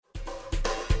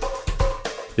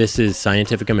This is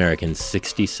Scientific American's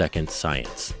 60-Second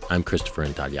Science. I'm Christopher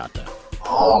Intagliata.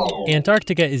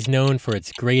 Antarctica is known for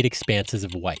its great expanses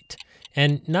of white,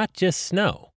 and not just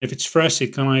snow. If it's fresh,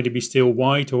 it can either be still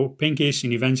white or pinkish,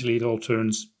 and eventually it all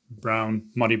turns brown,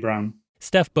 muddy brown.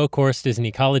 Stef Bokhorst is an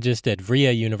ecologist at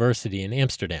Vrije University in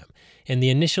Amsterdam, and the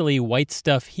initially white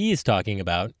stuff he is talking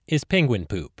about is penguin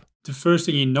poop. The first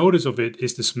thing you notice of it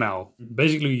is the smell.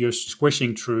 Basically, you're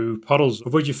squishing through puddles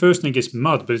of what you first think is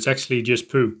mud, but it's actually just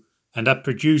poo. And that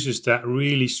produces that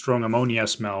really strong ammonia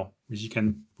smell, which you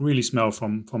can really smell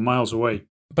from miles away.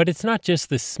 But it's not just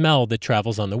the smell that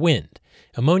travels on the wind.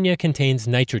 Ammonia contains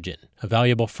nitrogen, a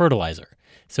valuable fertilizer,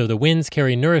 so the winds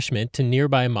carry nourishment to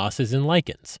nearby mosses and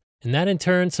lichens. And that in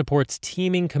turn supports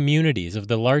teeming communities of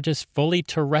the largest fully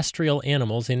terrestrial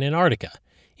animals in Antarctica,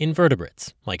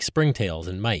 invertebrates like springtails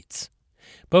and mites.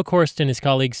 Bokhorst and his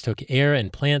colleagues took air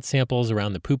and plant samples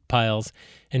around the poop piles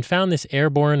and found this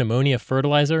airborne ammonia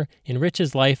fertilizer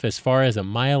enriches life as far as a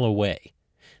mile away.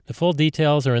 The full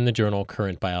details are in the journal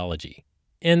Current Biology.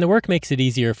 And the work makes it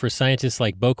easier for scientists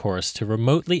like Bokhorst to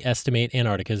remotely estimate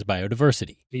Antarctica's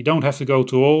biodiversity. You don't have to go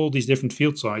to all these different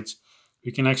field sites.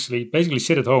 You can actually basically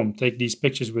sit at home, take these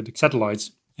pictures with the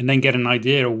satellites, and then get an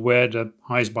idea of where the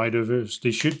highest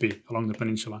biodiversity should be along the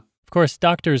peninsula. Of course,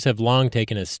 doctors have long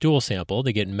taken a stool sample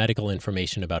to get medical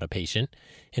information about a patient,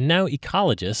 and now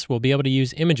ecologists will be able to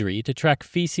use imagery to track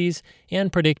feces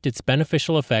and predict its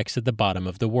beneficial effects at the bottom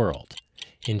of the world.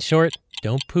 In short,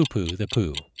 don't poo-poo the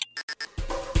poo.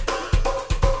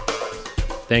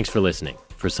 Thanks for listening.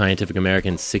 For Scientific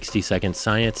American's 60-Second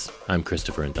Science, I'm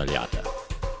Christopher Intagliata.